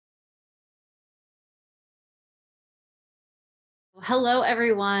Hello,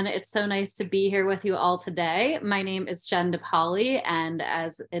 everyone. It's so nice to be here with you all today. My name is Jen DePauli, and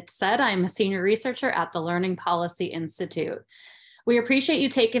as it said, I'm a senior researcher at the Learning Policy Institute. We appreciate you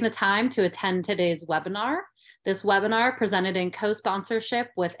taking the time to attend today's webinar. This webinar, presented in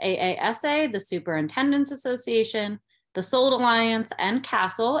co-sponsorship with AASA, the Superintendents Association, the SOLD Alliance, and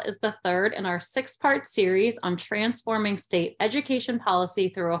CASEL, is the third in our six-part series on transforming state education policy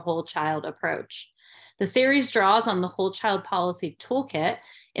through a whole child approach. The series draws on the Whole Child Policy Toolkit,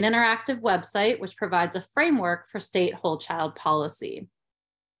 an interactive website which provides a framework for state whole child policy.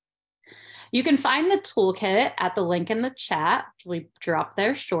 You can find the toolkit at the link in the chat, which we drop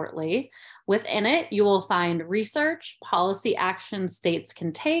there shortly. Within it, you will find research, policy actions states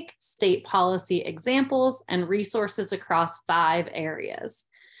can take, state policy examples, and resources across 5 areas.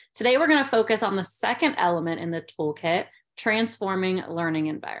 Today, we're going to focus on the second element in the toolkit, transforming learning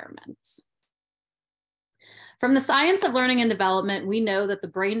environments. From the science of learning and development, we know that the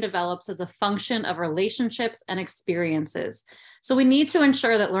brain develops as a function of relationships and experiences. So we need to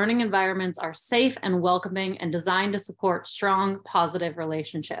ensure that learning environments are safe and welcoming and designed to support strong, positive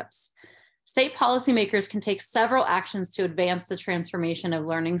relationships. State policymakers can take several actions to advance the transformation of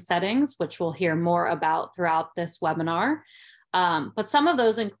learning settings, which we'll hear more about throughout this webinar. But some of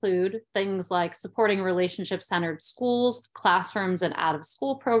those include things like supporting relationship-centered schools, classrooms, and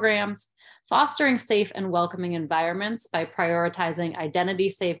out-of-school programs, fostering safe and welcoming environments by prioritizing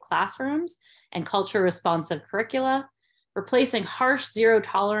identity-safe classrooms and culture-responsive curricula, replacing harsh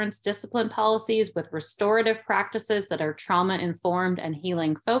zero-tolerance discipline policies with restorative practices that are trauma-informed and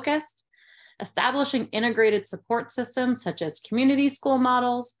healing-focused, establishing integrated support systems such as community school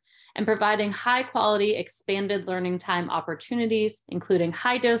models, and providing high-quality expanded learning time opportunities, including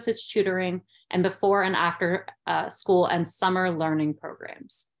high-dosage tutoring and before and after school and summer learning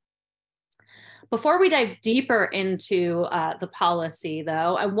programs. Before we dive deeper into the policy,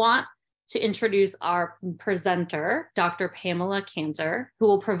 though, I want to introduce our presenter, Dr. Pamela Cantor, who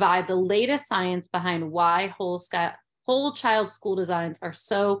will provide the latest science behind why whole child school designs are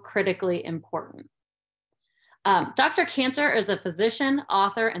so critically important. Dr. Cantor is a physician,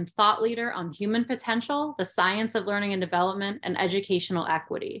 author, and thought leader on human potential, the science of learning and development, and educational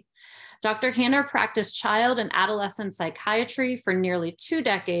equity. Dr. Cantor practiced child and adolescent psychiatry for nearly 2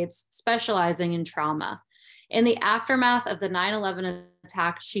 decades, specializing in trauma. In the aftermath of the 9/11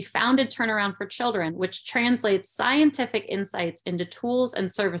 attack, she founded Turnaround for Children, which translates scientific insights into tools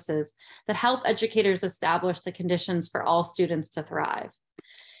and services that help educators establish the conditions for all students to thrive.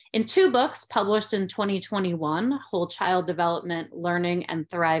 In 2 books published in 2021, Whole Child Development, Learning and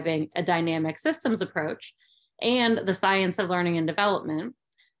Thriving, a Dynamic Systems Approach, and The Science of Learning and Development,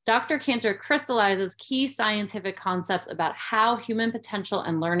 Dr. Cantor crystallizes key scientific concepts about how human potential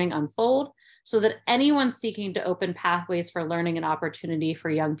and learning unfold so that anyone seeking to open pathways for learning and opportunity for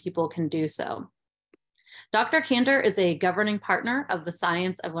young people can do so. Dr. Cantor is a governing partner of the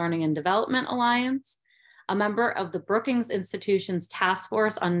Science of Learning and Development Alliance, a member of the Brookings Institution's Task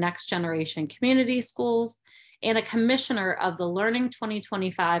Force on Next Generation Community Schools, and a commissioner of the Learning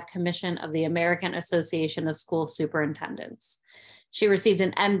 2025 Commission of the American Association of School Superintendents. She received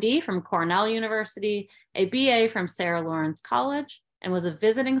an MD from Cornell University, a BA from Sarah Lawrence College, and was a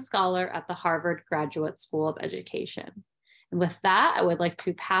visiting scholar at the Harvard Graduate School of Education. And with that, I would like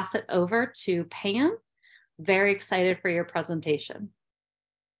to pass it over to Pam. Very excited for your presentation.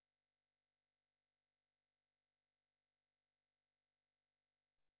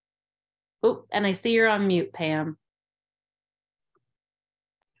 Oh, and I see you're on mute, Pam.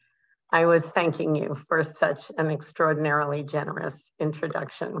 I was thanking you for such an extraordinarily generous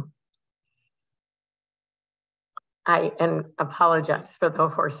introduction. I apologize for the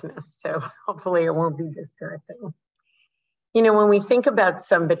hoarseness, so hopefully it won't be distracting. You know, when we think about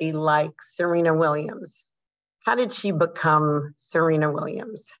somebody like Serena Williams, how did she become Serena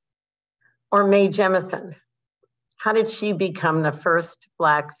Williams? Or Mae Jemison, how did she become the first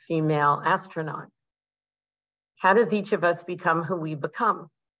Black female astronaut? How does each of us become who we become?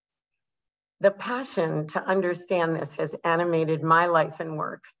 The passion to understand this has animated my life and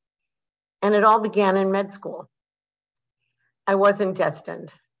work, and it all began in med school. I wasn't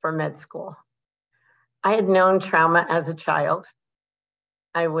destined for med school. I had known trauma as a child.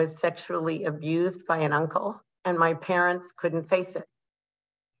 I was sexually abused by an uncle, and my parents couldn't face it.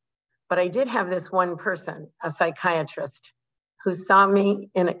 But I did have this one person, a psychiatrist, who saw me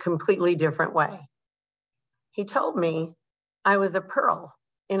in a completely different way. He told me I was a pearl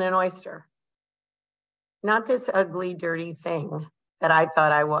in an oyster, not this ugly, dirty thing that I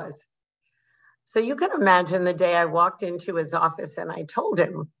thought I was. So you can imagine the day I walked into his office and I told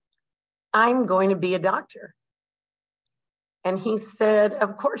him, I'm going to be a doctor. And he said,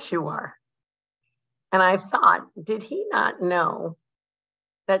 "Of course you are." And I thought, did he not know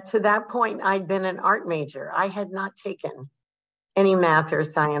that to that point I'd been an art major? I had not taken any math or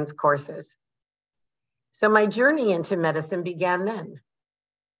science courses. So my journey into medicine began then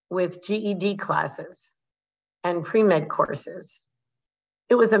with GED classes and pre-med courses.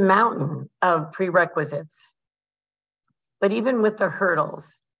 It was a mountain of prerequisites. But even with the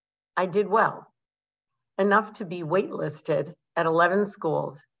hurdles, I did well, enough to be waitlisted at 11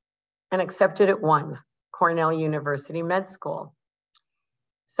 schools and accepted at one, Cornell University Med School.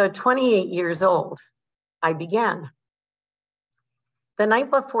 So 28 years old, I began. The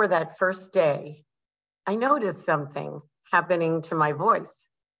night before that first day, I noticed something happening to my voice.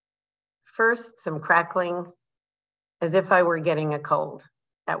 First, some crackling, as if I were getting a cold.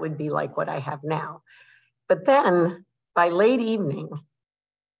 That would be like what I have now. But then, by late evening,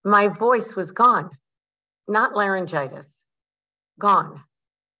 my voice was gone. Not laryngitis, gone.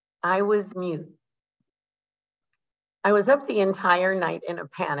 I was mute. I was up the entire night in a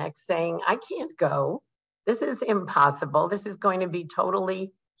panic saying, I can't go. This is impossible. This is going to be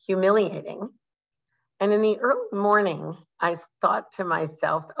totally humiliating. And in the early morning, I thought to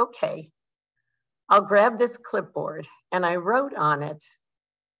myself, okay, I'll grab this clipboard. And I wrote on it,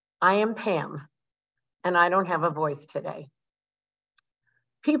 I am Pam, and I don't have a voice today.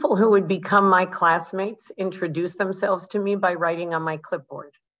 People who would become my classmates introduced themselves to me by writing on my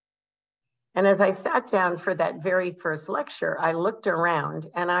clipboard. And as I sat down for that very first lecture, I looked around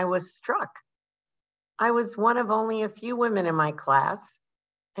and I was struck. I was one of only a few women in my class.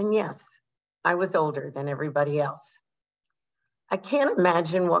 And yes, I was older than everybody else. I can't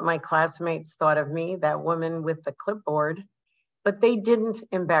imagine what my classmates thought of me, that woman with the clipboard, but they didn't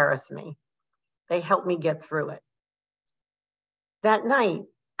embarrass me. They helped me get through it. That night,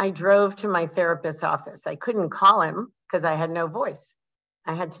 I drove to my therapist's office. I couldn't call him because I had no voice.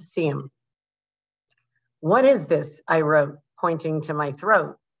 I had to see him. What is this? I wrote, pointing to my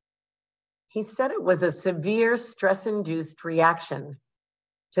throat. He said it was a severe stress-induced reaction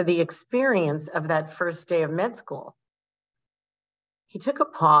to the experience of that first day of med school. He took a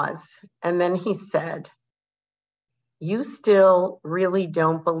pause and then he said, you still really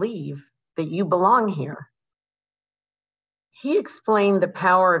don't believe that you belong here. He explained the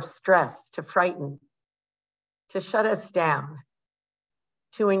power of stress to frighten, to shut us down,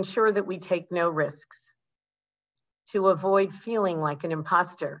 to ensure that we take no risks, to avoid feeling like an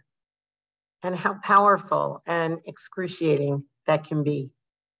imposter, and how powerful and excruciating that can be.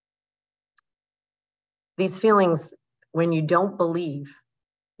 These feelings, when you don't believe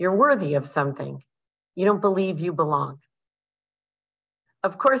you're worthy of something, you don't believe you belong.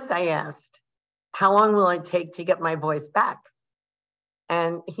 Of course, I asked, how long will it take to get my voice back?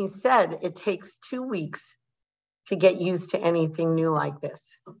 And he said it takes 2 weeks to get used to anything new like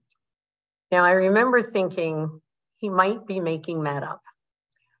this. Now, I remember thinking he might be making that up,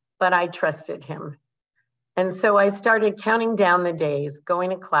 but I trusted him. And so I started counting down the days, going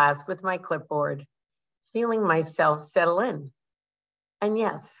to class with my clipboard, feeling myself settle in. And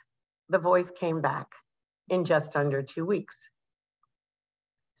yes, the voice came back in just under 2 weeks.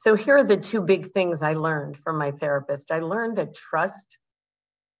 So here are the two big things I learned from my therapist. I learned that trust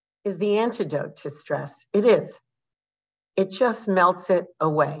is the antidote to stress. It is. It just melts it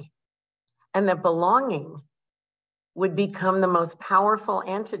away. And that belonging would become the most powerful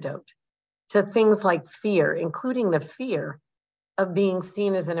antidote to things like fear, including the fear of being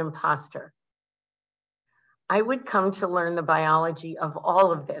seen as an imposter. I would come to learn the biology of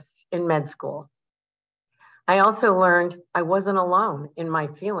all of this in med school. I also learned I wasn't alone in my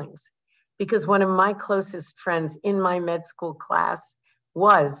feelings because one of my closest friends in my med school class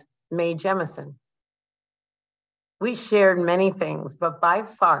was Mae Jemison. We shared many things, but by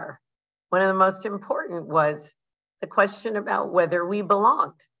far, one of the most important was the question about whether we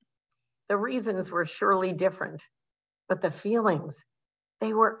belonged. The reasons were surely different, but the feelings,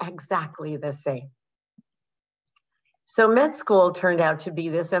 they were exactly the same. So med school turned out to be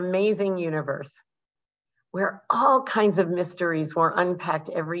this amazing universe where all kinds of mysteries were unpacked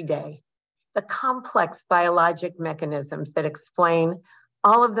every day. The complex biologic mechanisms that explain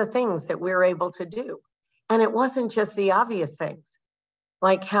all of the things that we're able to do. And it wasn't just the obvious things,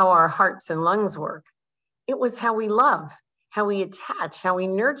 like how our hearts and lungs work. It was how we love, how we attach, how we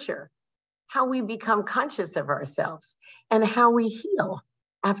nurture, how we become conscious of ourselves, and how we heal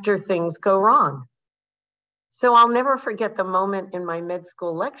after things go wrong. So I'll never forget the moment in my med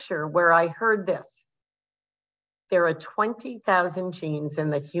school lecture where I heard this. There are 20,000 genes in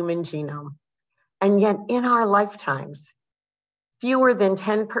the human genome, and yet in our lifetimes, fewer than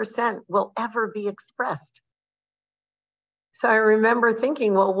 10% will ever be expressed. So I remember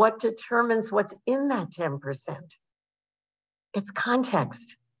thinking, well, what determines what's in that 10%? It's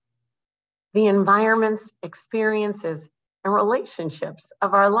context, the environments, experiences, and relationships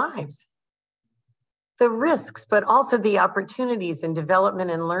of our lives. The risks, but also the opportunities in development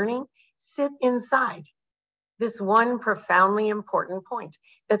and learning sit inside this one profoundly important point,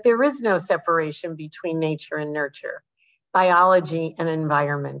 that there is no separation between nature and nurture, biology and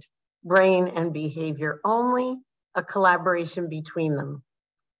environment, brain and behavior, only a collaboration between them.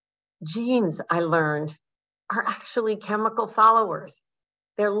 Genes, I learned, are actually chemical followers.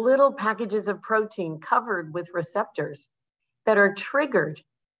 They're little packages of protein covered with receptors that are triggered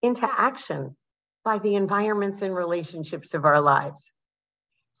into action by the environments and relationships of our lives.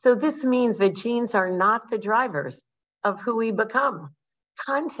 So this means that genes are not the drivers of who we become.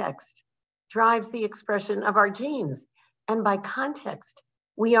 Context drives the expression of our genes. And by context,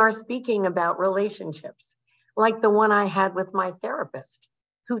 we are speaking about relationships, like the one I had with my therapist,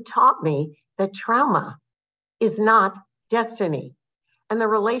 who taught me that trauma is not destiny. And the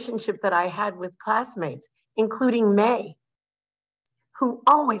relationship that I had with classmates, including May, who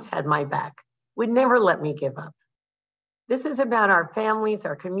always had my back, would never let me give up. This is about our families,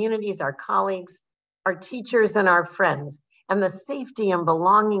 our communities, our colleagues, our teachers, and our friends, and the safety and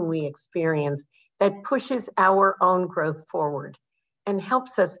belonging we experience that pushes our own growth forward and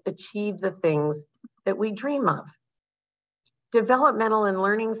helps us achieve the things that we dream of. Developmental and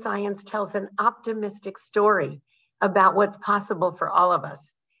learning science tells an optimistic story about what's possible for all of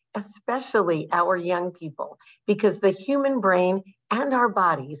us, especially our young people, because the human brain and our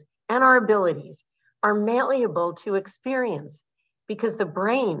bodies and our abilities are malleable to experience, because the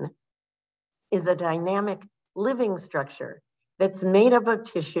brain is a dynamic living structure that's made up of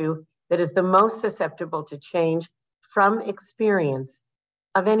tissue that is the most susceptible to change from experience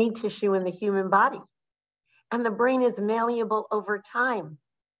of any tissue in the human body. And the brain is malleable over time.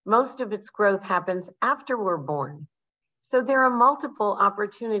 Most of its growth happens after we're born. So there are multiple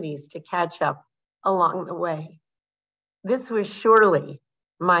opportunities to catch up along the way. This was surely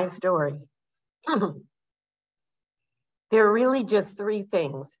my story. There are really just three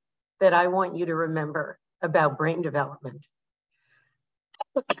things that I want you to remember about brain development.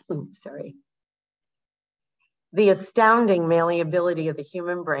 Sorry. The astounding malleability of the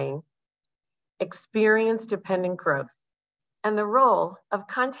human brain, experience-dependent growth, and the role of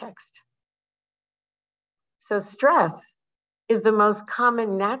context. So stress is the most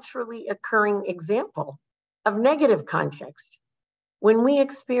common naturally occurring example of negative context. When we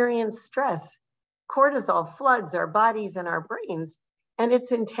experience stress, cortisol floods our bodies and our brains, and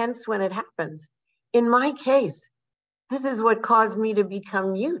it's intense when it happens. In my case, this is what caused me to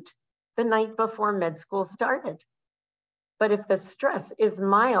become mute the night before med school started. But if the stress is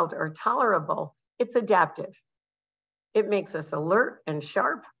mild or tolerable, it's adaptive. It makes us alert and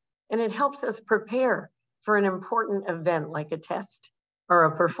sharp, and it helps us prepare for an important event like a test or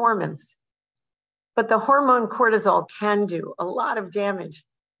a performance. But the hormone cortisol can do a lot of damage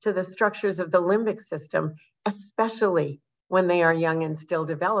to the structures of the limbic system, especially when they are young and still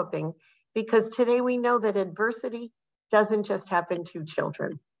developing, because today we know that adversity doesn't just happen to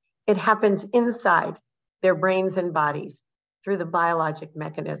children. It happens inside their brains and bodies through the biologic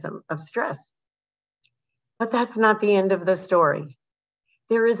mechanism of stress. But that's not the end of the story.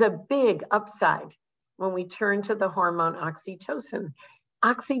 There is a big upside when we turn to the hormone oxytocin.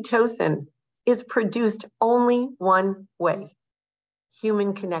 Oxytocin is produced only one way: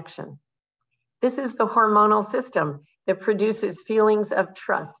 human connection. This is the hormonal system that produces feelings of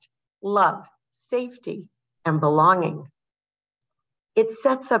trust, love, safety, and belonging. It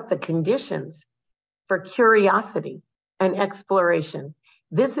sets up the conditions for curiosity and exploration.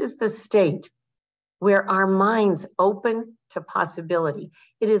 This is the state where our minds open to possibility.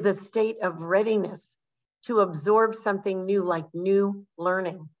 It is a state of readiness to absorb something new, like new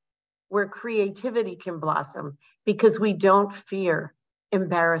learning, where creativity can blossom because we don't fear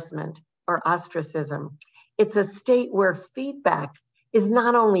embarrassment or ostracism. It's a state where feedback is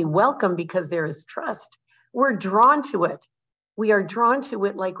not only welcome because there is trust, we're drawn to it. We are drawn to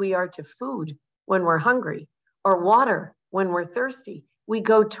it like we are to food when we're hungry, or water when we're thirsty. We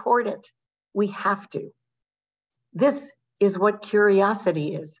go toward it. We have to. This is what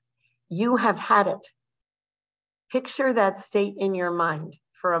curiosity is. You have had it. Picture that state in your mind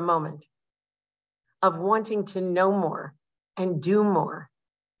for a moment of wanting to know more and do more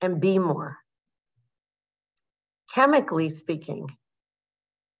and be more. Chemically speaking,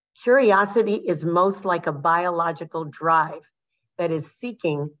 curiosity is most like a biological drive that is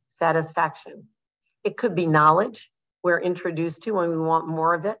seeking satisfaction. It could be knowledge we're introduced to when we want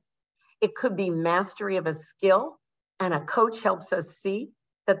more of it. It could be mastery of a skill and a coach helps us see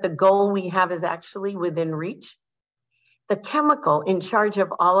that the goal we have is actually within reach. The chemical in charge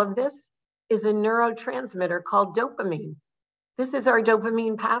of all of this is a neurotransmitter called dopamine. This is our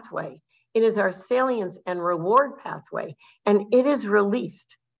dopamine pathway. It is our salience and reward pathway, and it is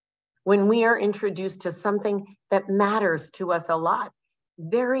released when we are introduced to something that matters to us a lot,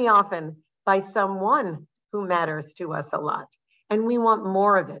 very often by someone who matters to us a lot, and we want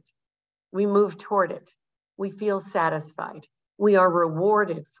more of it. We move toward it. We feel satisfied. We are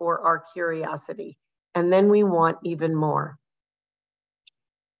rewarded for our curiosity, and then we want even more.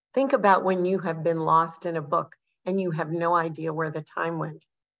 Think about when you have been lost in a book and you have no idea where the time went.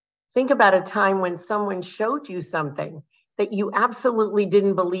 Think about a time when someone showed you something that you absolutely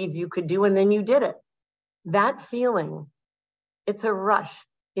didn't believe you could do, and then you did it. That feeling, it's a rush.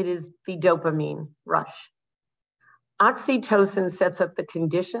 It is the dopamine rush. Oxytocin sets up the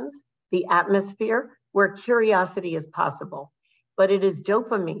conditions, the atmosphere where curiosity is possible, but it is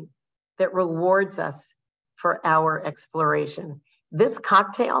dopamine that rewards us for our exploration. This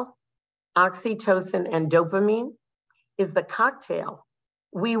cocktail, oxytocin and dopamine, is the cocktail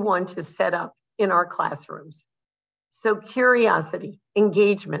we want to set up in our classrooms. So curiosity,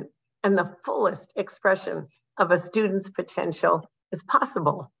 engagement, and the fullest expression of a student's potential is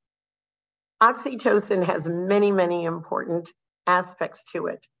possible. Oxytocin has many, many important aspects to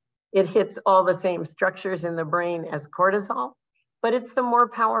it. It hits all the same structures in the brain as cortisol, but it's the more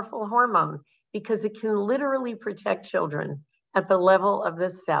powerful hormone because it can literally protect children at the level of the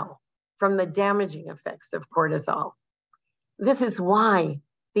cell from the damaging effects of cortisol. This is why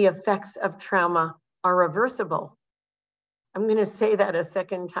the effects of trauma are reversible. I'm going to say that a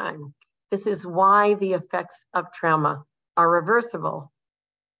second time. This is why the effects of trauma are reversible.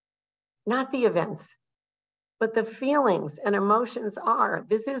 Not the events, but the feelings and emotions are.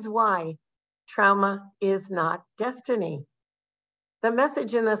 This is why trauma is not destiny. The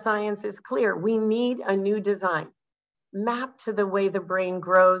message in the science is clear. We need a new design, mapped to the way the brain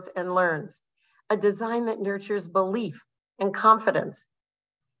grows and learns, a design that nurtures belief and confidence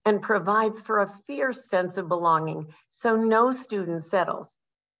and provides for a fierce sense of belonging so no student settles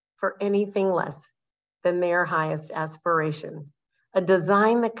for anything less than their highest aspiration. A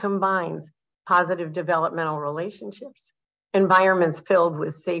design that combines positive developmental relationships, environments filled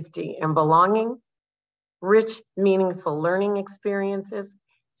with safety and belonging, rich, meaningful learning experiences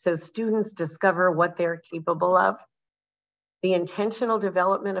so students discover what they're capable of, the intentional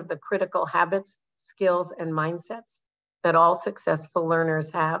development of the critical habits, skills, and mindsets that all successful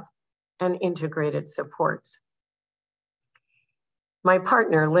learners have, and integrated supports. My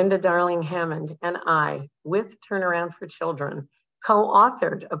partner, Linda Darling Hammond, and I, with Turnaround for Children,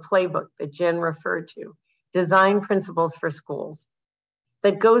 co-authored a playbook that Jen referred to, Design Principles for Schools,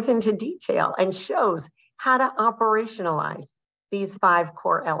 that goes into detail and shows how to operationalize these 5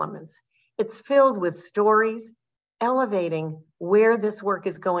 core elements. It's filled with stories, elevating where this work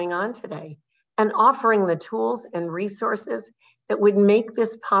is going on today, and offering the tools and resources that would make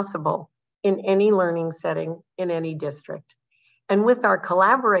this possible in any learning setting in any district. And with our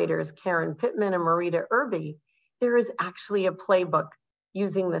collaborators, Karen Pittman and Marita Irby, there is actually a playbook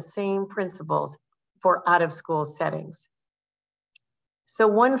using the same principles for out-of-school settings. So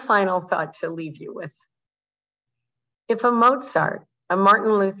one final thought to leave you with. If a Mozart, a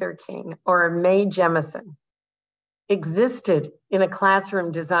Martin Luther King, or a Mae Jemison existed in a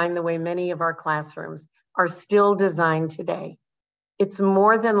classroom designed the way many of our classrooms are still designed today, it's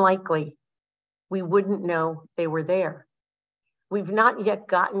more than likely we wouldn't know they were there. We've not yet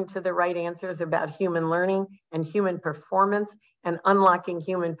gotten to the right answers about human learning and human performance and unlocking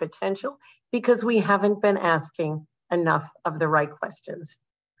human potential because we haven't been asking enough of the right questions.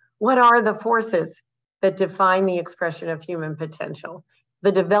 What are the forces that define the expression of human potential,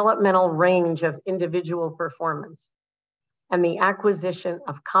 the developmental range of individual performance, and the acquisition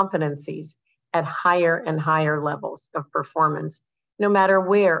of competencies at higher and higher levels of performance, no matter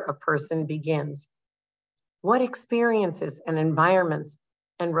where a person begins? What experiences and environments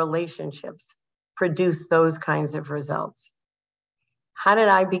and relationships produce those kinds of results? How did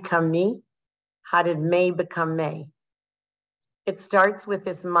I become me? How did Mae become Mae? It starts with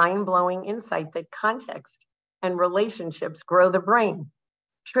this mind-blowing insight that context and relationships grow the brain,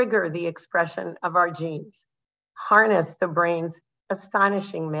 trigger the expression of our genes, harness the brain's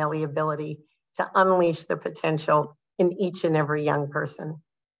astonishing malleability to unleash the potential in each and every young person.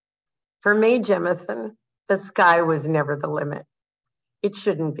 For Mae Jemison, the sky was never the limit. It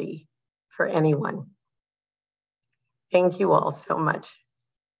shouldn't be for anyone. Thank you all so much.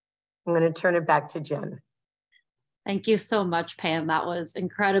 I'm going to turn it back to Jen. Thank you so much, Pam. That was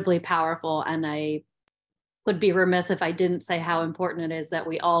incredibly powerful. And I would be remiss if I didn't say how important it is that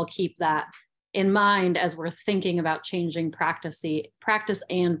we all keep that in mind as we're thinking about changing practice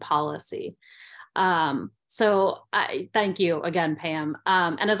and policy. So I thank you again, Pam.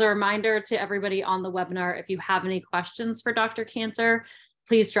 And as a reminder to everybody on the webinar, if you have any questions for Dr. Cantor,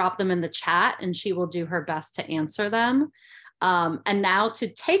 please drop them in the chat and she will do her best to answer them. And now to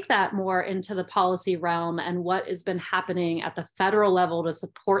take that more into the policy realm and what has been happening at the federal level to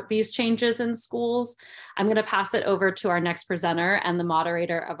support these changes in schools, I'm going to pass it over to our next presenter and the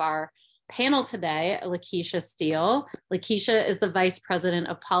moderator of our panel today, Lakeisha Steele. Lakeisha is the Vice President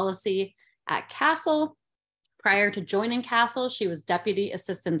of Policy at CASEL. Prior to joining CASEL, she was Deputy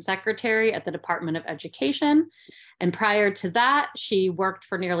Assistant Secretary at the Department of Education. And prior to that, she worked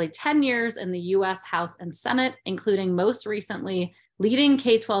for nearly 10 years in the US House and Senate, including most recently leading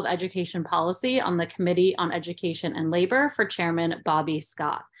K-12 education policy on the Committee on Education and Labor for Chairman Bobby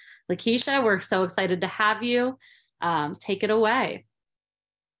Scott. Lakeisha, we're so excited to have you. Take it away.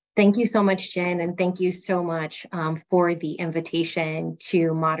 Thank you so much, Jen, and thank you so much for the invitation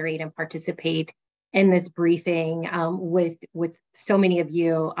to moderate and participate in this briefing with so many of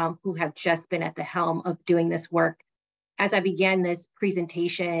you who have just been at the helm of doing this work. As I began this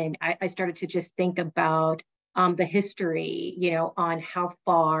presentation, I started to just think about the history, on how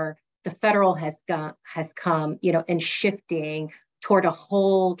far the federal has come, in shifting toward a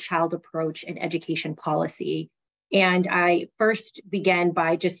whole child approach in education policy. And I first began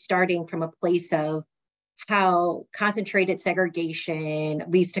by just starting from a place of how concentrated segregation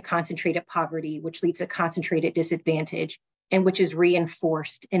leads to concentrated poverty, which leads to concentrated disadvantage, and which is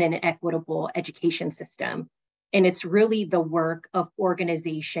reinforced in an equitable education system. And it's really the work of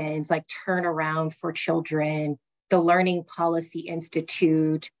organizations like Turnaround for Children, the Learning Policy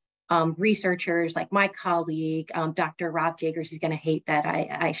Institute, researchers like my colleague, Dr. Rob Jagers, he's going to hate that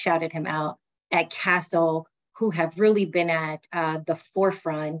I shouted him out, at CASEL, who have really been at the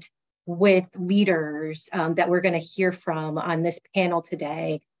forefront with leaders that we're going to hear from on this panel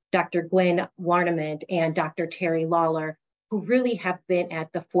today, Dr. Gwen Warnament and Dr. Terry Lawler, who really have been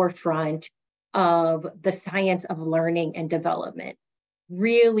at the forefront of the science of learning and development,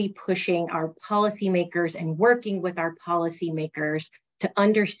 really pushing our policymakers and working with our policymakers to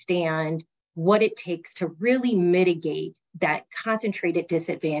understand what it takes to really mitigate that concentrated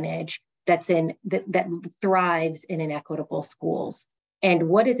disadvantage that thrives in inequitable schools. And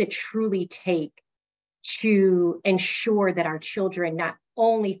what does it truly take to ensure that our children not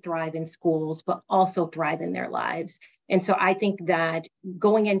only thrive in schools, but also thrive in their lives? And so I think that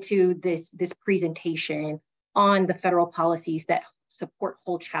going into this presentation on the federal policies that support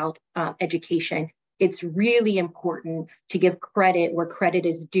whole child education, it's really important to give credit where credit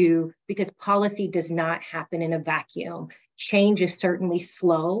is due, because policy does not happen in a vacuum. Change is certainly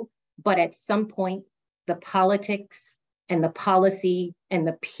slow, but at some point, the politics and the policy and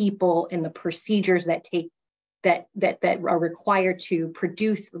the people and the procedures that are required to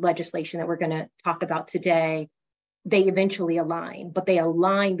produce legislation that we're going to talk about today, they eventually align. But they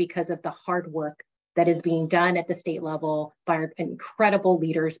align because of the hard work that is being done at the state level by our incredible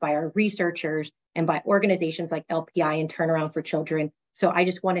leaders, by our researchers, and by organizations like LPI and Turnaround for Children. So I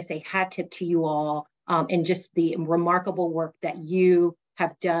just want to say hat tip to you all and just the remarkable work that you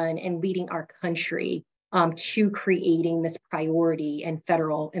have done in leading our country to creating this priority in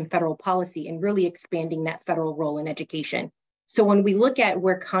federal policy and really expanding that federal role in education. So when we look at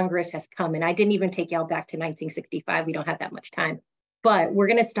where Congress has come, and I didn't even take y'all back to 1965, we don't have that much time, but we're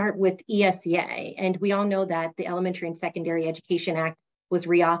going to start with ESEA. And we all know that the Elementary and Secondary Education Act was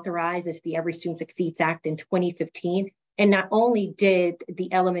reauthorized as the Every Student Succeeds Act in 2015. And not only did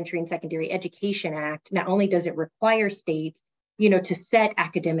the Elementary and Secondary Education Act, not only does it require states to set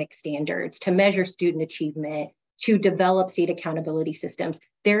academic standards, to measure student achievement, to develop state accountability systems,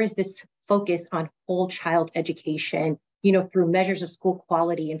 there is this focus on whole child education, through measures of school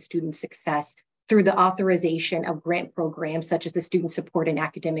quality and student success, through the authorization of grant programs such as the Student Support and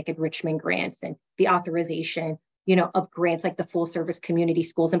Academic Enrichment Grants, and the authorization, of grants like the full service community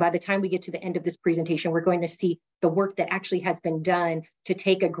schools. And by the time we get to the end of this presentation, we're going to see the work that actually has been done to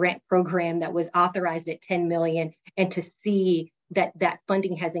take a grant program that was authorized at 10 million and to see that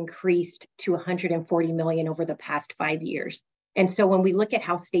funding has increased to 140 million over the past 5 years. And so when we look at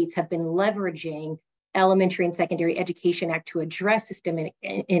how states have been leveraging Elementary and Secondary Education Act to address systemic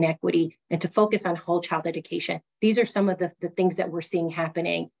inequity and to focus on whole child education, these are some of the things that we're seeing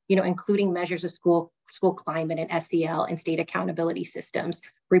happening, including measures of school climate and SEL and state accountability systems,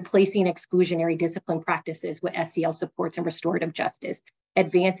 replacing exclusionary discipline practices with SEL supports and restorative justice,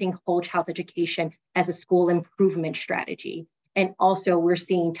 advancing whole child education as a school improvement strategy. And also we're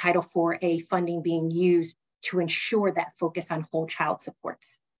seeing Title IV-A funding being used to ensure that focus on whole child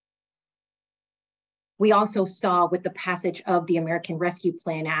supports. We also saw with the passage of the American Rescue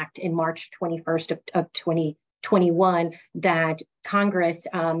Plan Act in March 21st of 2021 that Congress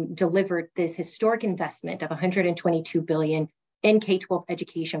delivered this historic investment of $122 billion in K-12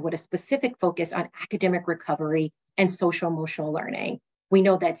 education with a specific focus on academic recovery and social emotional learning. We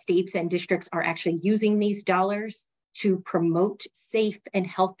know that states and districts are actually using these dollars to promote safe and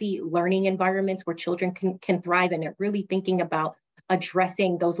healthy learning environments where children can thrive, and are really thinking about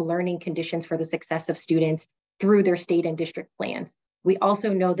addressing those learning conditions for the success of students through their state and district plans. We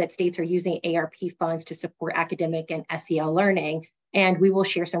also know that states are using ARP funds to support academic and SEL learning, and we will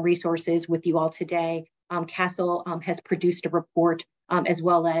share some resources with you all today. CASEL has produced a report, as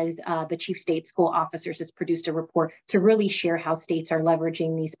well as the Chief State School Officers has produced a report to really share how states are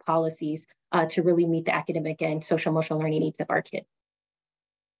leveraging these policies to really meet the academic and social emotional learning needs of our kids.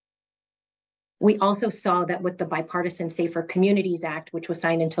 We also saw that with the Bipartisan Safer Communities Act, which was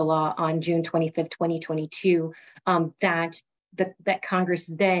signed into law on June 25th, 2022, that Congress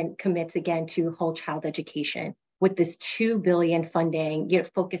then commits again to whole child education with this $2 billion funding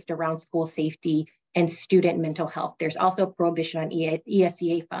focused around school safety and student mental health. There's also a prohibition on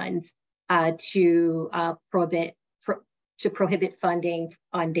ESEA funds to prohibit funding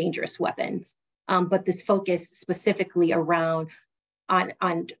on dangerous weapons. But this focus specifically around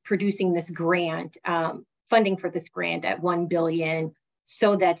on producing this grant, funding for this grant at $1 billion,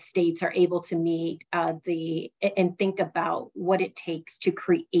 so that states are able to meet and think about what it takes to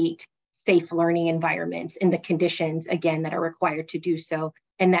create safe learning environments in the conditions, again, that are required to do so.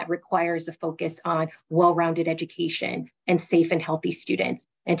 And that requires a focus on well-rounded education and safe and healthy students.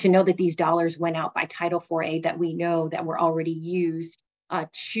 And to know that these dollars went out by Title IV-A that we know that were already used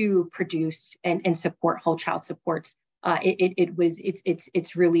to produce and support whole child supports.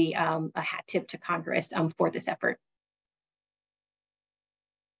 It's really a hat tip to Congress for this effort.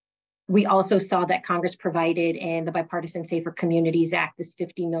 We also saw that Congress provided in the Bipartisan Safer Communities Act this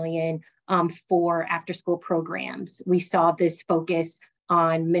 $50 million for after-school programs. We saw this focus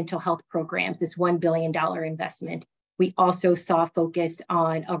on mental health programs, this $1 billion investment. We also saw focus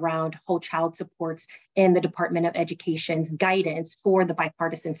on around whole child supports in the Department of Education's guidance for the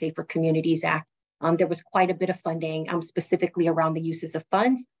Bipartisan Safer Communities Act. There was quite a bit of funding specifically around the uses of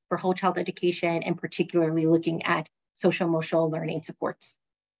funds for whole child education, and particularly looking at social emotional learning supports.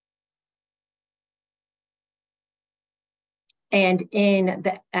 And in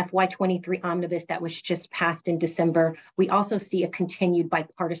the FY23 omnibus that was just passed in December, we also see a continued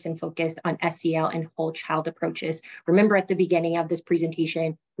bipartisan focus on SEL and whole child approaches. Remember at the beginning of this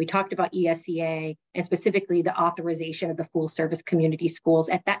presentation, we talked about ESEA and specifically the authorization of the full service community schools.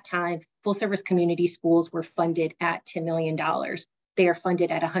 At that time, full service community schools were funded at $10 million. They are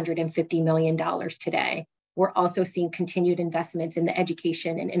funded at $150 million today. We're also seeing continued investments in the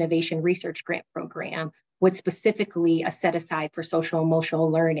Education and Innovation Research Grant Program, with specifically a set aside for social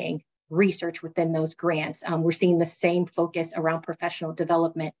emotional learning research within those grants. We're seeing the same focus around professional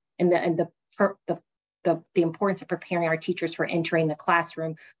development and the importance of preparing our teachers for entering the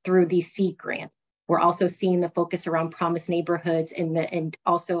classroom through these seed grants. We're also seeing the focus around promise neighborhoods and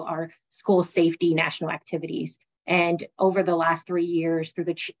also our school safety national activities. And over the last 3 years,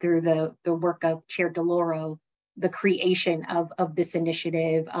 through the work of Chair DeLauro, the creation of this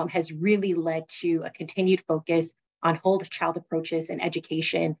initiative has really led to a continued focus on whole child approaches in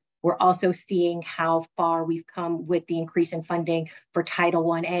education. We're also seeing how far we've come with the increase in funding for Title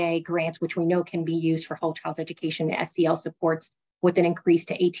I-A grants, which we know can be used for whole child education and SEL supports, with an increase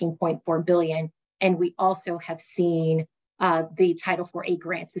to $18.4 billion. And we also have seen the Title IV-A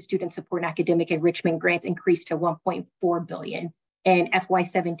grants, the student support and academic enrichment grants, increased to $1.4 billion. And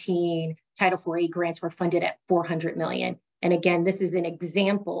FY17 Title IV-A grants were funded at $400 million. And again, this is an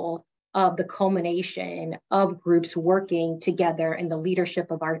example of the culmination of groups working together and the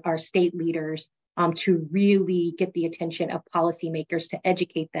leadership of our state leaders to really get the attention of policymakers to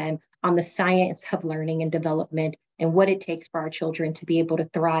educate them on the science of learning and development and what it takes for our children to be able to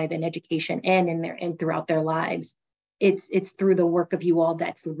thrive in education and throughout their lives. It's through the work of you all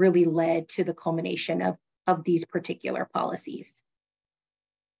that's really led to the culmination of these particular policies.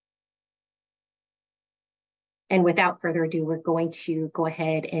 And without further ado, we're going to go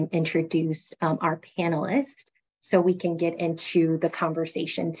ahead and introduce our panelists so we can get into the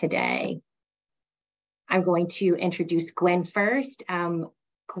conversation today. I'm going to introduce Gwen first.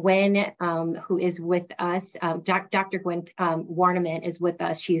 Gwen, who is with us, Dr. Gwen Warneman is with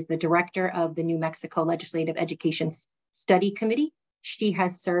us. She's the director of the New Mexico Legislative Education Study Committee. She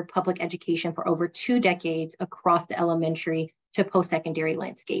has served public education for over 2 decades across the elementary to post-secondary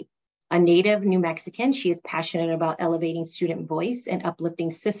landscape. A native New Mexican, she is passionate about elevating student voice and uplifting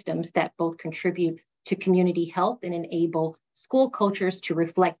systems that both contribute to community health and enable school cultures to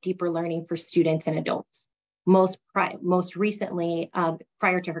reflect deeper learning for students and adults. Most recently,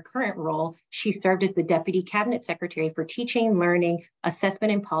 prior to her current role, she served as the Deputy Cabinet Secretary for Teaching, Learning,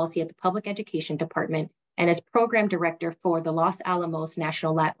 Assessment, and Policy at the Public Education Department and as Program Director for the Los Alamos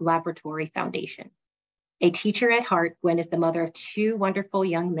National Laboratory Foundation. A teacher at heart, Gwen is the mother of two wonderful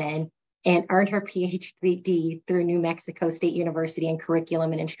young men and earned her PhD through New Mexico State University in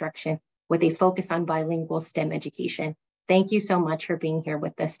Curriculum and Instruction with a focus on bilingual STEM education. Thank you so much for being here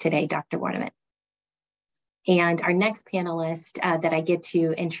with us today, Dr. Warneman. And our next panelist that I get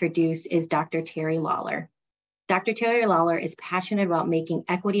to introduce is Dr. Terry Lawler. Dr. Terry Lawler is passionate about making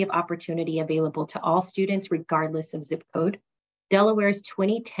equity of opportunity available to all students regardless of zip code. Delaware's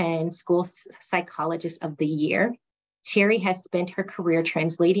 2010 School Psychologist of the Year, Terry has spent her career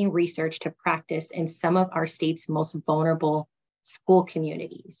translating research to practice in some of our state's most vulnerable school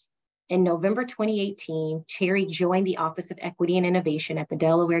communities. In November 2018, Terry joined the Office of Equity and Innovation at the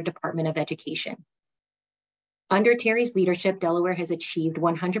Delaware Department of Education. Under Terry's leadership, Delaware has achieved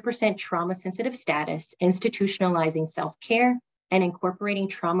 100% trauma-sensitive status, institutionalizing self-care, and incorporating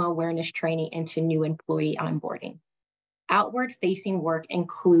trauma awareness training into new employee onboarding. Outward-facing work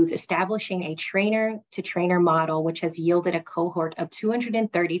includes establishing a trainer-to-trainer model, which has yielded a cohort of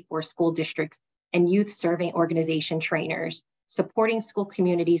 234 school districts and youth-serving organization trainers, supporting school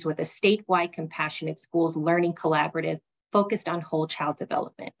communities with a statewide Compassionate Schools Learning Collaborative focused on whole child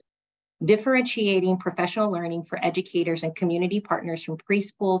development. Differentiating professional learning for educators and community partners from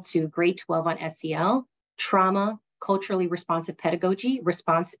preschool to grade 12 on SEL, trauma, culturally responsive pedagogy,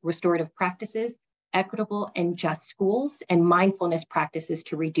 restorative practices, equitable and just schools, and mindfulness practices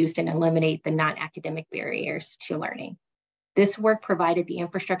to reduce and eliminate the non-academic barriers to learning. This work provided the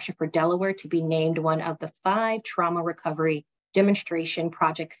infrastructure for Delaware to be named one of the 5 trauma recovery demonstration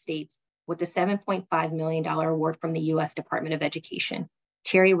project states with a $7.5 million award from the U.S. Department of Education.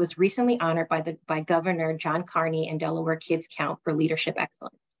 Terry was recently honored by Governor John Carney and Delaware Kids Count for leadership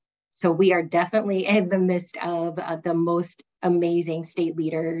excellence. So we are definitely in the midst of the most amazing state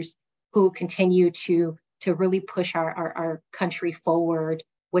leaders who continue to really push our country forward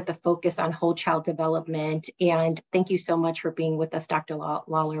with a focus on whole child development. And thank you so much for being with us, Dr.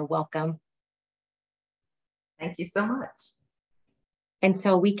 Lawler. Welcome. Thank you so much. And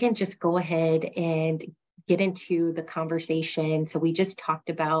so we can just go ahead and get into the conversation. So we just talked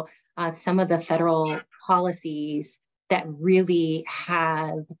about some of the federal policies that really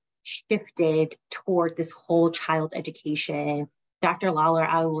have shifted toward this whole child education. Dr. Lawler,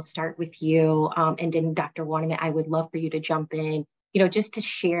 I will start with you, and then Dr. Warneman, I would love for you to jump in, just to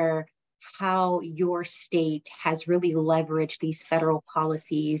share how your state has really leveraged these federal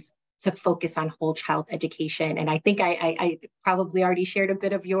policies to focus on whole child education. And I think I probably already shared a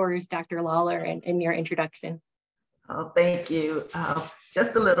bit of yours, Dr. Lawler, in your introduction. Oh, thank you.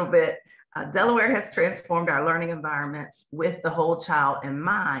 Just a little bit. Delaware has transformed our learning environments with the whole child in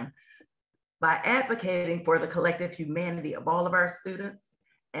mind by advocating for the collective humanity of all of our students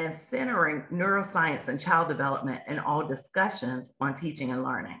and centering neuroscience and child development in all discussions on teaching and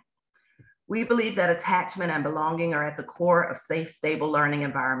learning. We believe that attachment and belonging are at the core of safe, stable learning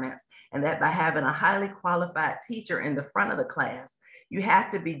environments, and that by having a highly qualified teacher in the front of the class, you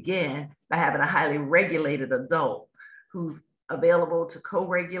have to begin by having a highly regulated adult who's available to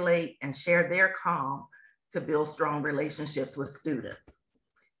co-regulate and share their calm to build strong relationships with students.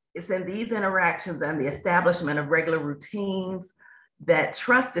 It's in these interactions and the establishment of regular routines that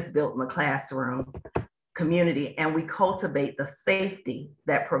trust is built in the classroom community, and we cultivate the safety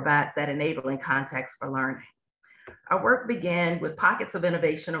that provides that enabling context for learning. Our work began with pockets of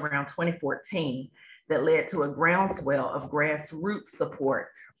innovation around 2014 that led to a groundswell of grassroots support,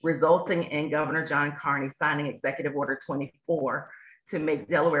 resulting in Governor John Carney signing Executive Order 24 to make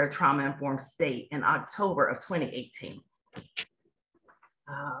Delaware a trauma-informed state in October of 2018.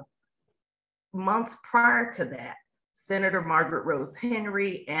 Months prior to that, Senator Margaret Rose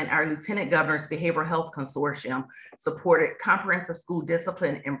Henry and our Lieutenant Governor's Behavioral Health Consortium supported comprehensive school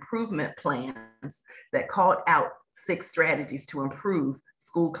discipline improvement plans that called out 6 strategies to improve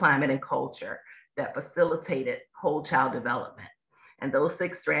school climate and culture that facilitated whole child development. And those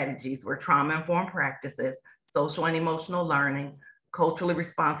 6 strategies were trauma-informed practices, social and emotional learning, culturally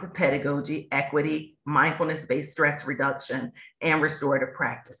responsive pedagogy, equity, mindfulness-based stress reduction, and restorative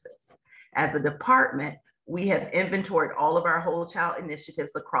practices. As a department, we have inventoried all of our whole child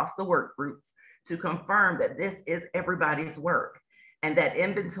initiatives across the work groups to confirm that this is everybody's work. And that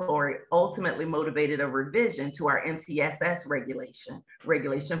inventory ultimately motivated a revision to our MTSS regulation,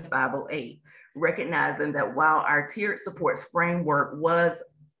 Regulation 508, recognizing that while our tiered supports framework was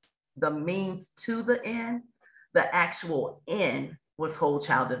the means to the end, the actual end was whole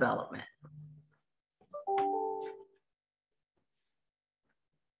child development.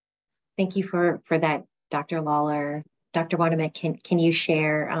 Thank you for that, Dr. Lawler. Dr. Waterman, can you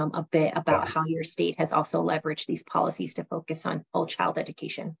share a bit about how your state has also leveraged these policies to focus on whole child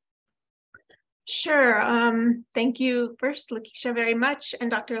education? Sure. Thank you first, Lakeisha, very much,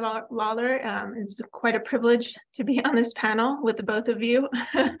 and Dr. Lawler. It's quite a privilege to be on this panel with the both of you.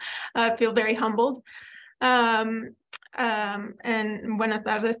 I feel very humbled. And buenas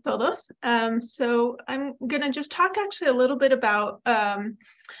tardes todos. So I'm going to just talk actually a little bit about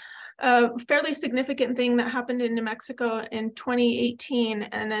a fairly significant thing that happened in New Mexico in 2018,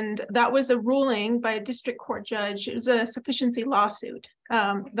 and then that was a ruling by a district court judge. It was a sufficiency lawsuit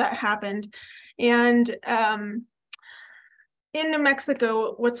that happened. And in New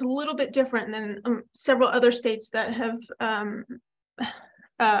Mexico, what's a little bit different than several other states that have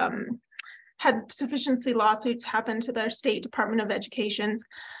had sufficiency lawsuits happen to their state Department of Education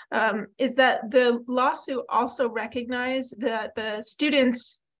is that the lawsuit also recognized that the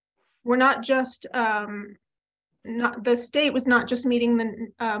students were not just, the state was not just meeting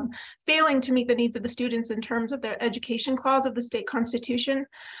the, failing to meet the needs of the students in terms of their education clause of the state constitution,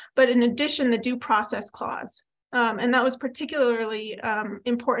 but in addition, the due process clause. And that was particularly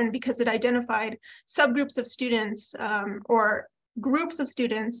important because it identified subgroups of students or groups of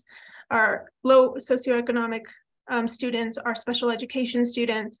students, our low socioeconomic students, our special education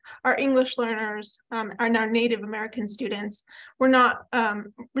students, our English learners, and our Native American students were not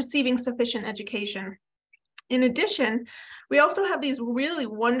receiving sufficient education. In addition, we also have these really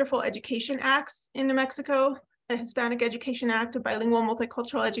wonderful education acts in New Mexico, a Hispanic Education Act, a Bilingual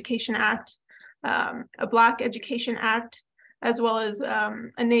Multicultural Education Act, a Black Education Act, as well as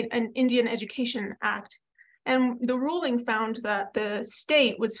an Indian Education Act. And the ruling found that the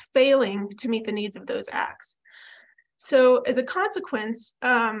state was failing to meet the needs of those acts. So as a consequence,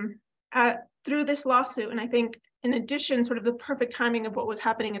 through this lawsuit, and I think in addition, sort of the perfect timing of what was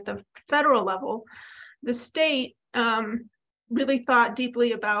happening at the federal level, the state really thought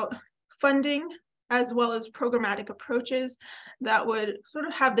deeply about funding as well as programmatic approaches that would sort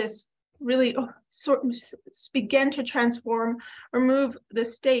of have this really begin to transform or move the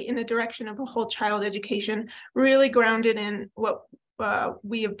state in the direction of a whole child education, really grounded in what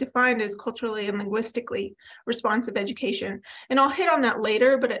we have defined as culturally and linguistically responsive education. And I'll hit on that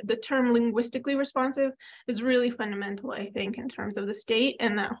later, but the term linguistically responsive is really fundamental, I think, in terms of the state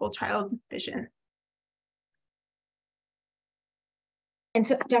and that whole child vision. And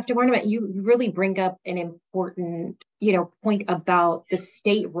so, Dr. Warneman, you really bring up an important, point about the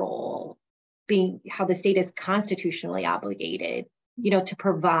state role being how the state is constitutionally obligated, to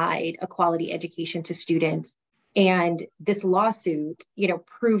provide a quality education to students. And this lawsuit,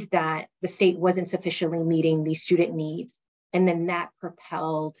 proved that the state wasn't sufficiently meeting these student needs. And then that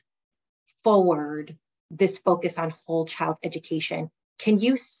propelled forward this focus on whole child education. Can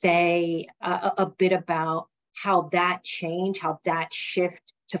you say a bit about how that change, how that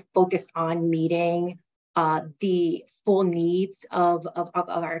shift to focus on meeting the full needs of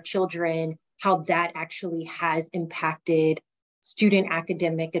our children, how that actually has impacted student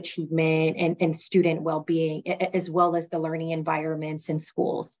academic achievement and student well-being, as well as the learning environments in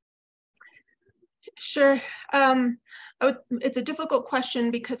schools? Sure. It's a difficult question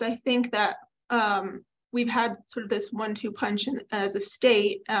because I think that we've had sort of this 1-2 punch as a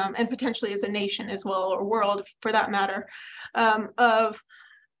state and potentially as a nation as well, or world for that matter, of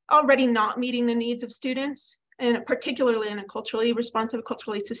already not meeting the needs of students, and particularly in a culturally responsive,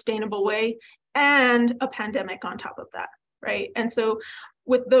 culturally sustainable way, and a pandemic on top of that. Right. And so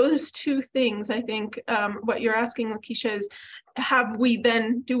with those two things, I think what you're asking, Lakeisha, is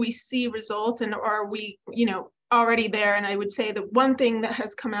do we see results, and are we, already there? And I would say that one thing that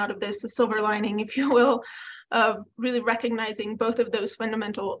has come out of this, a silver lining, if you will, of really recognizing both of those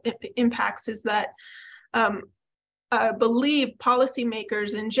fundamental impacts is that I believe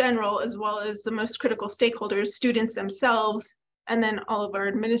policymakers in general, as well as the most critical stakeholders, students themselves, and then all of our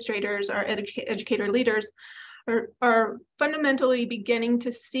administrators, our educator leaders, are fundamentally beginning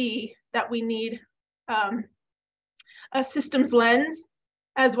to see that we need a systems lens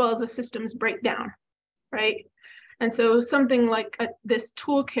as well as a systems breakdown, right? And so something like this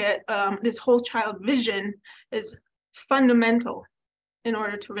toolkit, this whole child vision, is fundamental in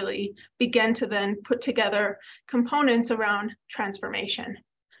order to really begin to then put together components around transformation.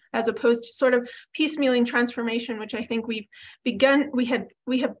 as opposed to sort of piecemealing transformation, which I think we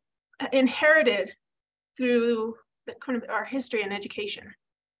have inherited through kind of our history in education.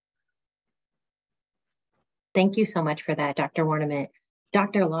 Thank you so much for that, Dr. Warnament.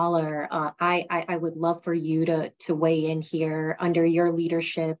 Dr. Lawler, I would love for you to weigh in here. Under your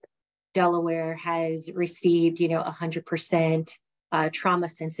leadership, Delaware has received, 100%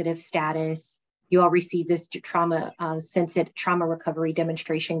 trauma-sensitive status. You all received this trauma recovery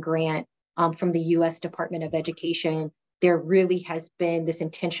demonstration grant from the U.S. Department of Education. There really has been this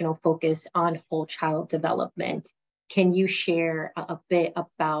intentional focus on whole child development. Can you share a bit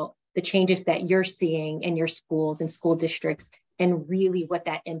about the changes that you're seeing in your schools and school districts, and really what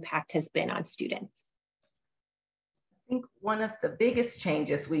that impact has been on students? I think one of the biggest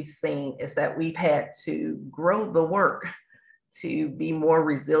changes we've seen is that we've had to grow the work to be more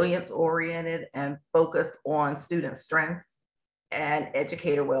resilience oriented and focused on student strengths and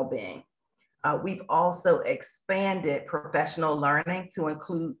educator well-being. We've also expanded professional learning to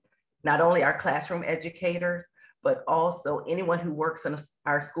include not only our classroom educators, but also anyone who works in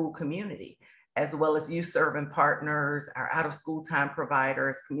our school community, as well as youth serving partners, our out-of-school time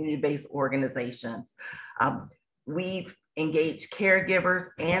providers, community-based organizations. We've engaged caregivers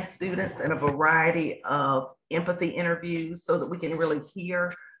and students in a variety of empathy interviews so that we can really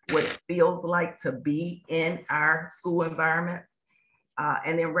hear what it feels like to be in our school environments.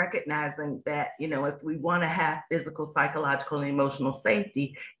 And then recognizing that, if we want to have physical, psychological, and emotional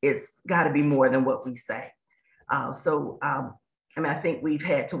safety, it's got to be more than what we say. I think we've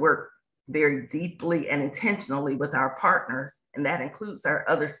had to work very deeply and intentionally with our partners, and that includes our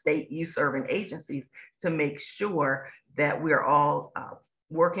other state youth serving agencies, to make sure that we're all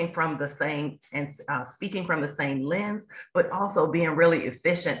working from the same and speaking from the same lens, but also being really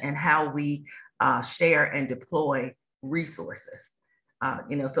efficient in how we share and deploy resources.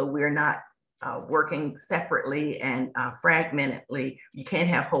 So we're not working separately and fragmentedly. You can't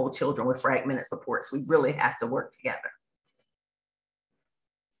have whole children with fragmented supports. We really have to work together.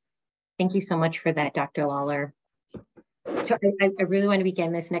 Thank you so much for that, Dr. Lawler. So I really want to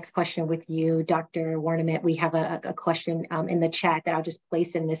begin this next question with you, Dr. Warnament. We have a question in the chat that I'll just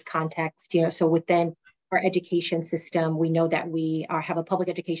place in this context. So within our education system, we know that we have a public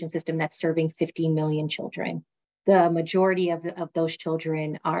education system that's serving 50 million children. The majority of those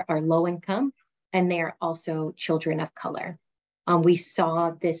children are low income, and they are also children of color. We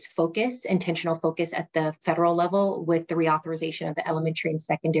saw this intentional focus at the federal level with the reauthorization of the Elementary and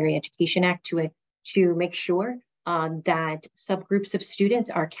Secondary Education Act to make sure that subgroups of students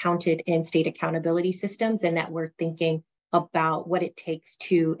are counted in state accountability systems, and that we're thinking about what it takes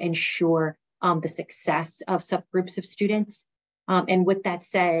to ensure the success of subgroups of students. And with that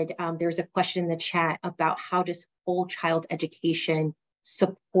said, there's a question in the chat about how does whole child education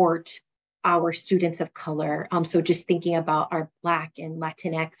support our students of color? So just thinking about our Black and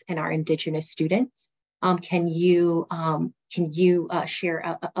Latinx and our Indigenous students, can you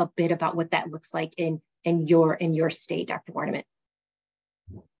share a bit about what that looks like in your state, Dr. Warnament?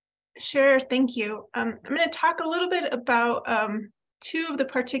 Sure, thank you. I'm going to talk a little bit about two of the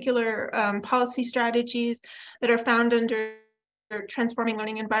particular policy strategies that are found under transforming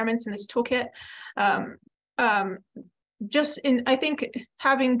learning environments in this toolkit. I think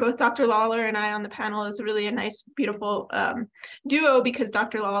having both Dr. Lawler and I on the panel is really a nice, beautiful duo, because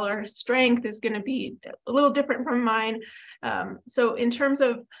Dr. Lawler's strength is going to be a little different from mine. So in terms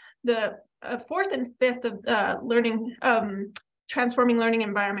of the fourth and fifth of transforming learning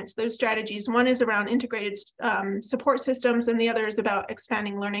environments, those strategies, one is around integrated support systems, and the other is about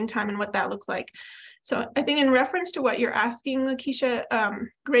expanding learning time and what that looks like. So I think in reference to what you're asking, Lakeisha,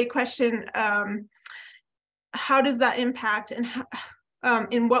 great question. How does that impact, and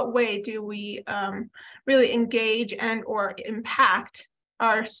in what way do we really engage and or impact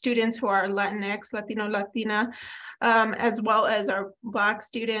our students who are Latinx, Latino, Latina, as well as our Black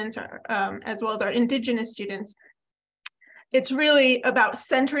students, as well as our Indigenous students? It's really about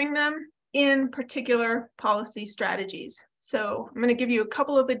centering them in particular policy strategies. So I'm going to give you a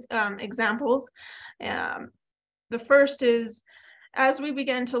couple of examples. The first is, as we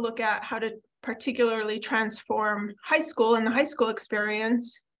begin to look at how to particularly transform high school and the high school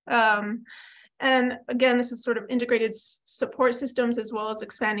experience, and again, this is sort of integrated support systems as well as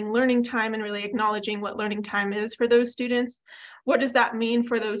expanding learning time and really acknowledging what learning time is for those students. What does that mean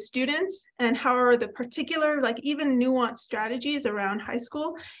for those students, and how are the particular, like even nuanced strategies around high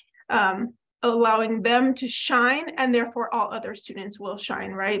school allowing them to shine, and therefore all other students will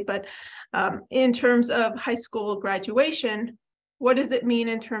shine, right? But in terms of high school graduation, what does it mean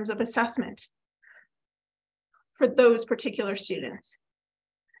in terms of assessment for those particular students?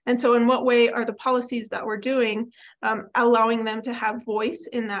 And so in what way are the policies that we're doing allowing them to have voice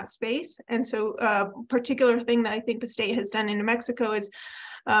in that space? And so a particular thing that I think the state has done in New Mexico is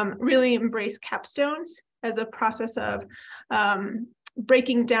really embrace capstones as a process of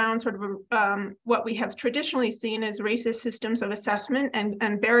breaking down sort of what we have traditionally seen as racist systems of assessment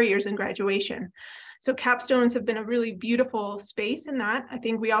and barriers in graduation. So capstones have been a really beautiful space in that. I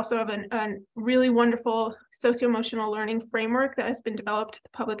think we also have a really wonderful socio-emotional learning framework that has been developed at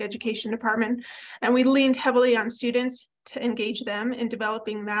the Public Education Department. And we leaned heavily on students to engage them in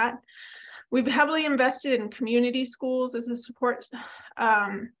developing that. We've heavily invested in community schools as a support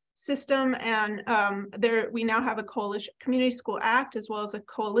system, and we now have a coalition, Community School Act, as well as a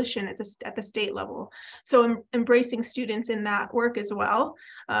coalition at the state level. So embracing students in that work as well,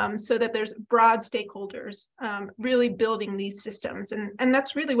 so that there's broad stakeholders really building these systems. And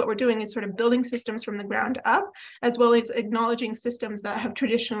that's really what we're doing, is sort of building systems from the ground up, as well as acknowledging systems that have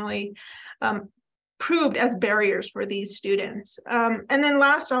traditionally proved as barriers for these students. And then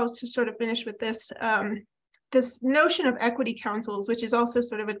last, I'll just sort of finish with this. This notion of equity councils, which is also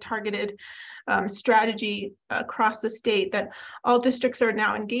sort of a targeted strategy across the state that all districts are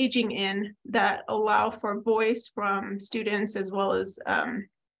now engaging in, that allow for voice from students as well as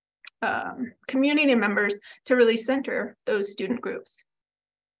community members to really center those student groups.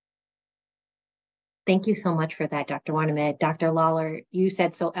 Thank you so much for that, Dr. Wanamed. Dr. Lawler, you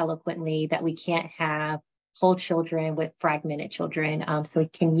said so eloquently that we can't have whole children with fragmented children. So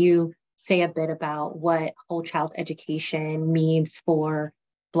can you say a bit about what whole child education means for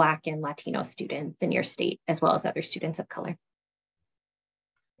Black and Latino students in your state, as well as other students of color?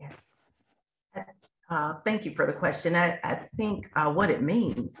 Yes. Thank you for the question. I think what it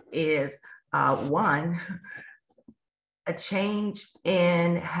means is, one, a change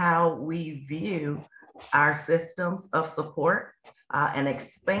in how we view our systems of support, and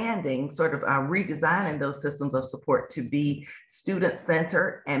expanding, sort of redesigning those systems of support to be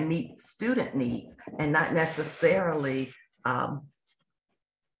student-centered and meet student needs, and not necessarily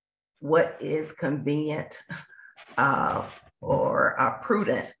what is convenient or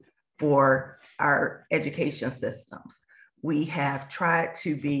prudent for our education systems. We have tried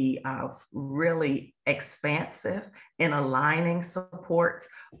to be really expansive in aligning supports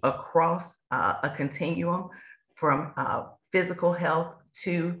across a continuum from physical health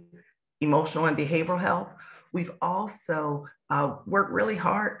to emotional and behavioral health. We've also worked really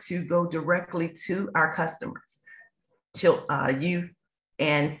hard to go directly to our customers, youth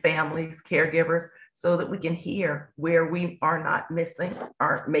and families, caregivers, so that we can hear where we are not missing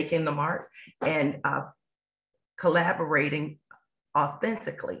or making the mark, and collaborating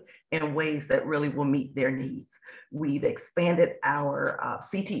authentically in ways that really will meet their needs. We've expanded our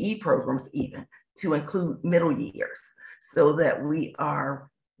CTE programs even to include middle years, so that we are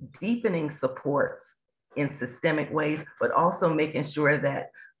deepening supports in systemic ways, but also making sure that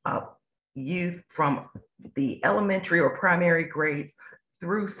youth from the elementary or primary grades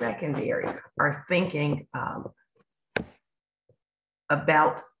through secondary are thinking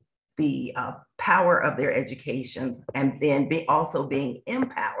about the power of their educations, and then also being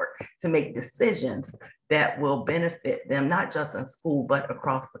empowered to make decisions that will benefit them, not just in school, but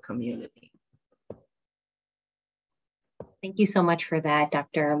across the community. Thank you so much for that,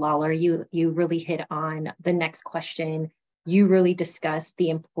 Dr. Lawler. You really hit on the next question. You really discussed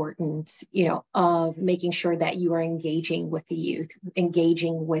the importance, of making sure that you are engaging with the youth,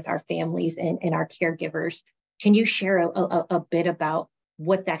 engaging with our families and our caregivers. Can you share a bit about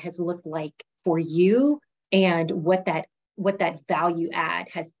what that has looked like for you, and what that value add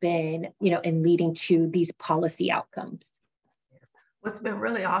has been, in leading to these policy outcomes? What's been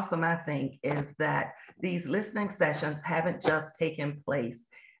really awesome, I think, is that these listening sessions haven't just taken place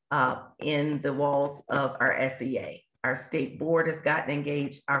in the walls of our SEA. Our state board has gotten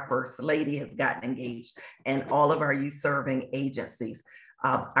engaged, our First Lady has gotten engaged, and all of our youth serving agencies.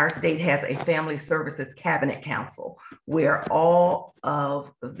 Our state has a Family Services Cabinet Council, where all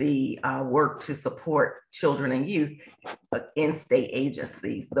of the work to support children and youth in state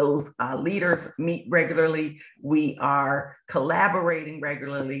agencies, those leaders meet regularly. We are collaborating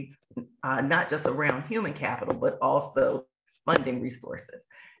regularly, not just around human capital, but also funding resources.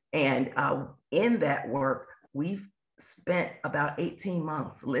 And in that work, we've spent about 18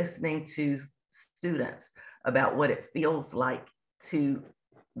 months listening to students about what it feels like to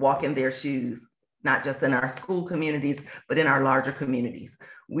walk in their shoes, not just in our school communities, but in our larger communities.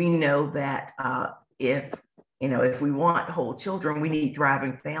 We know that if we want whole children, we need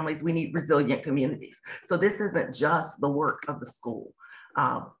thriving families, we need resilient communities. So this isn't just the work of the school.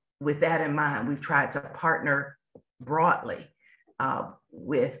 With that in mind, we've tried to partner broadly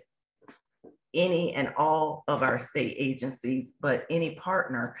with any and all of our state agencies, but any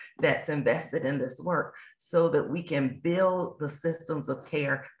partner that's invested in this work, so that we can build the systems of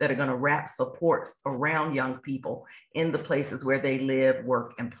care that are going to wrap supports around young people in the places where they live,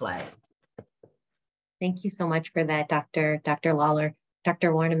 work, and play. Thank you so much for that, Dr. Lawler.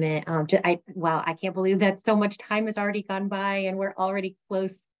 Dr. Warniment, wow, I can't believe that so much time has already gone by and we're already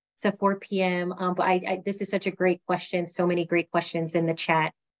close to 4 p.m. But this is such a great question, so many great questions in the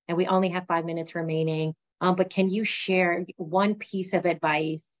chat, and we only have 5 minutes remaining. But can you share one piece of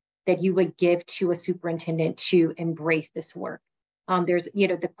advice that you would give to a superintendent to embrace this work? There's,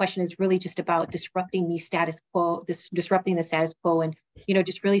 the question is really just about disrupting the status quo, and,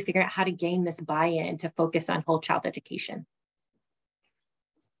 just really figuring out how to gain this buy-in to focus on whole child education.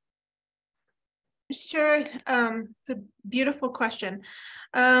 Sure, it's a beautiful question.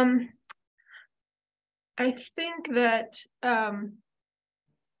 I think that, the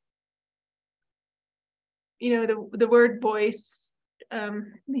word voice,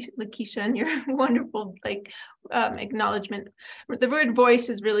 Lakeisha, and your wonderful acknowledgement, the word voice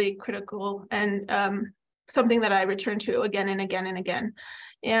is really critical, and something that I return to again and again and again.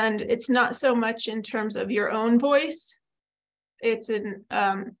 And it's not so much in terms of your own voice, it's a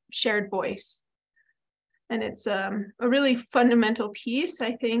shared voice. And it's a really fundamental piece,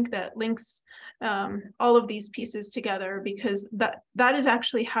 I think, that links all of these pieces together, because that is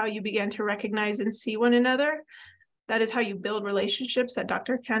actually how you begin to recognize and see one another. That is how you build relationships that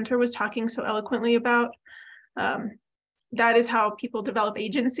Dr. Cantor was talking so eloquently about. That is how people develop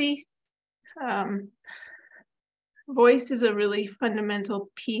agency. Voice is a really fundamental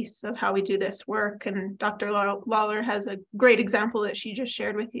piece of how we do this work. And Dr. Lawler has a great example that she just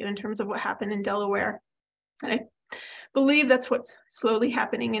shared with you in terms of what happened in Delaware. And I believe that's what's slowly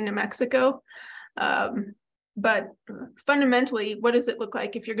happening in New Mexico. But fundamentally, what does it look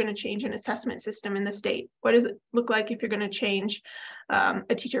like if you're going to change an assessment system in the state? What does it look like if you're going to change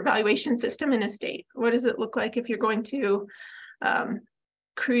a teacher evaluation system in a state? What does it look like if you're going to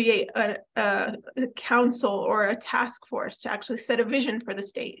create a council or a task force to actually set a vision for the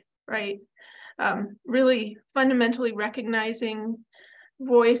state, right? Really fundamentally recognizing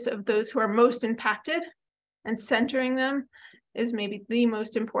voice of those who are most impacted and centering them is maybe the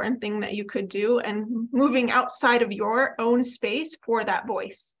most important thing that you could do, and moving outside of your own space for that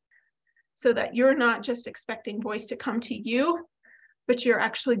voice, so that you're not just expecting voice to come to you, but you're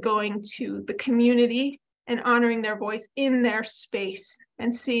actually going to the community and honoring their voice in their space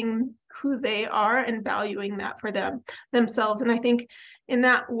and seeing who they are and valuing that for themselves. And I think in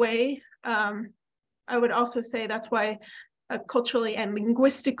that way, I would also say that's why a culturally and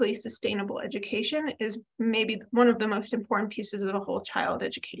linguistically sustainable education is maybe one of the most important pieces of a whole child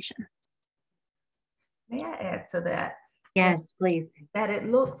education. May I add to that? Yes, please. That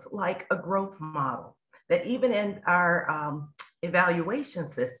it looks like a growth model, that even in our evaluation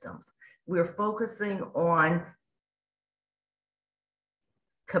systems, we're focusing on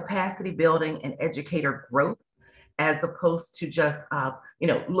capacity building and educator growth, as opposed to just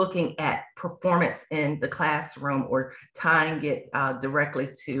looking at performance in the classroom or tying it directly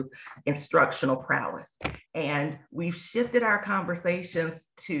to instructional prowess. And we've shifted our conversations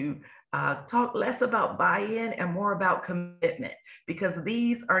to talk less about buy-in and more about commitment, because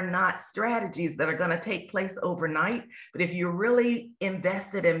these are not strategies that are going to take place overnight. But if you're really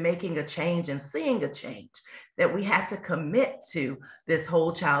invested in making a change and seeing a change, that we have to commit to this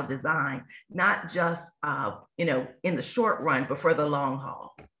whole child design, not just in the short run, but for the long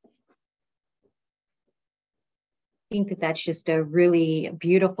haul. I think that that's just a really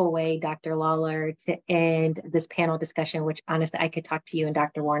beautiful way, Dr. Lawler, to end this panel discussion, which honestly, I could talk to you and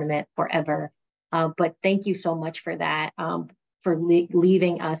Dr. Warniment forever. But thank you so much for that, for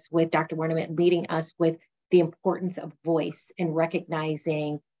leaving us with Dr. Warniment, leading us with the importance of voice and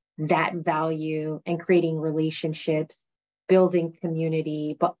recognizing that value and creating relationships, building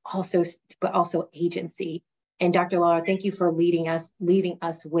community, but also agency. And Dr. Lawler, thank you for leaving us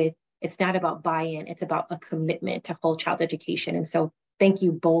with, it's not about buy-in, it's about a commitment to whole child education. And so thank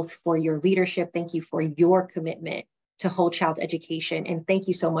you both for your leadership. Thank you for your commitment to whole child education. And thank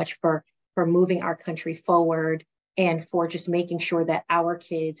you so much for moving our country forward and for just making sure that our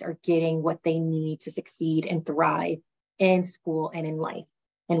kids are getting what they need to succeed and thrive in school and in life.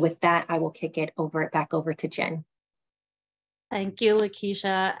 And with that, I will kick it back over to Jen. Thank you,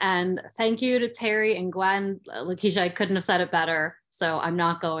 Lakeisha. And thank you to Terry and Gwen. Lakeisha, I couldn't have said it better, so I'm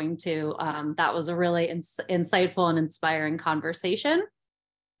not going to. That was a really insightful and inspiring conversation.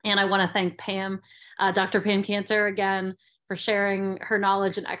 And I want to thank Pam, Dr. Pam Cantor, again, for sharing her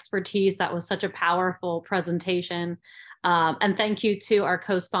knowledge and expertise. That was such a powerful presentation. And thank you to our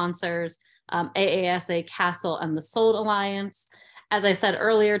co-sponsors, AASA, Castle, and the SOLD Alliance. As I said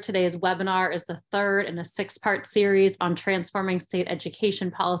earlier, today's webinar is the third in a 6-part series on transforming state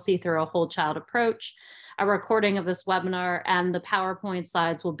education policy through a whole child approach. A recording of this webinar and the PowerPoint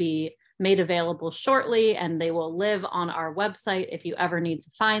slides will be made available shortly, and they will live on our website if you ever need to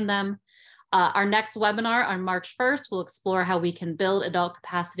find them. Our next webinar on March 1st will explore how we can build adult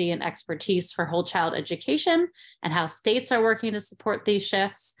capacity and expertise for whole child education and how states are working to support these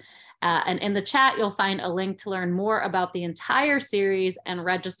shifts. And in the chat, you'll find a link to learn more about the entire series and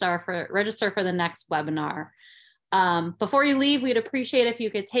register for the next webinar. Before you leave, we'd appreciate if you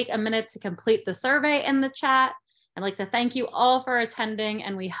could take a minute to complete the survey in the chat. I'd like to thank you all for attending,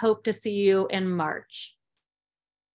 and we hope to see you in March.